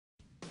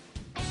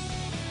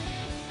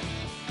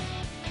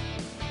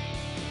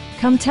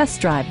Come test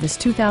drive this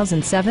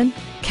 2007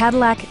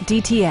 Cadillac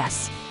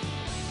DTS.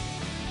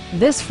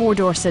 This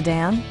four-door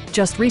sedan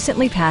just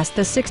recently passed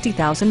the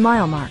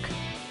 60,000-mile mark.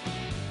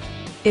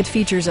 It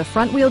features a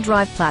front-wheel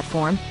drive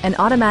platform, an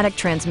automatic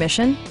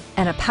transmission,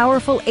 and a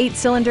powerful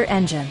 8-cylinder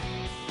engine.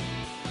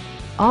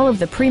 All of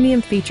the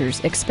premium features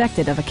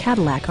expected of a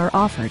Cadillac are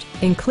offered,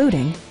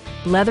 including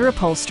leather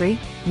upholstery,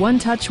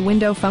 one-touch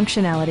window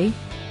functionality,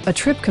 a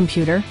trip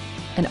computer,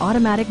 an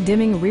automatic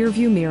dimming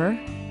rear-view mirror,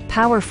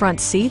 power front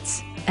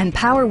seats, and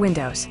power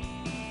windows.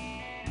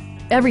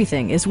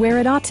 Everything is where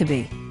it ought to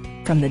be,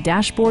 from the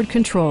dashboard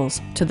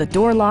controls to the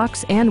door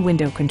locks and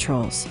window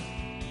controls.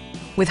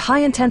 With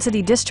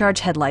high-intensity discharge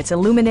headlights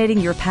illuminating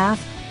your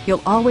path,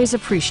 you'll always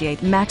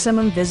appreciate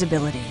maximum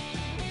visibility.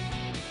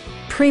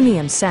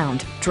 Premium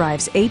sound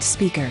drives 8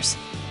 speakers,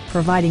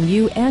 providing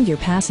you and your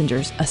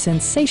passengers a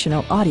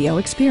sensational audio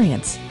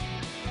experience.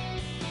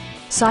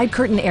 Side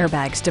curtain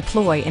airbags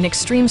deploy in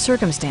extreme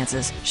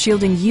circumstances,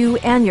 shielding you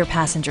and your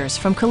passengers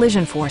from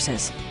collision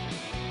forces.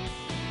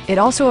 It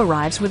also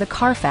arrives with a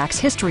Carfax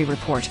history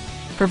report,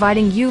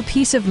 providing you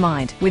peace of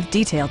mind with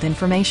detailed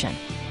information.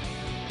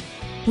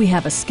 We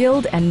have a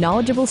skilled and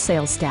knowledgeable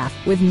sales staff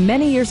with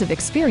many years of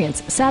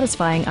experience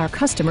satisfying our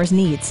customers'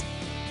 needs.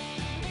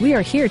 We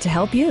are here to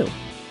help you.